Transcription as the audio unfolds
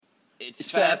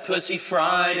It's Fat Pussy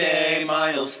Friday,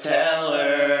 Miles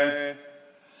Teller.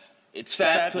 It's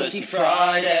Fat Pussy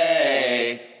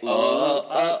Friday. Oh,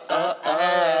 oh, oh,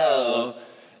 oh.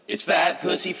 It's Fat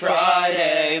Pussy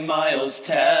Friday, Miles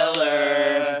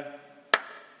Teller.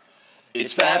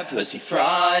 It's Fat Pussy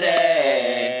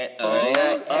Friday.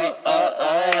 Oh, oh, oh,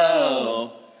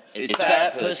 oh. It's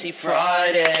Fat Pussy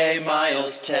Friday,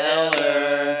 Miles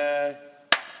Teller.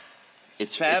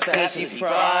 It's Fat Pussy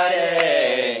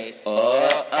Friday.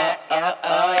 Oh, oh, oh,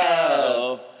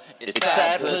 oh. It's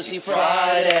Fat Pussy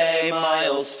Friday,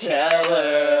 Miles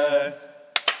Teller.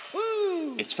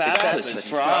 Woo! It's Fat Pussy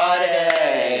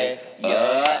Friday.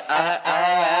 Oh, oh,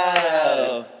 oh.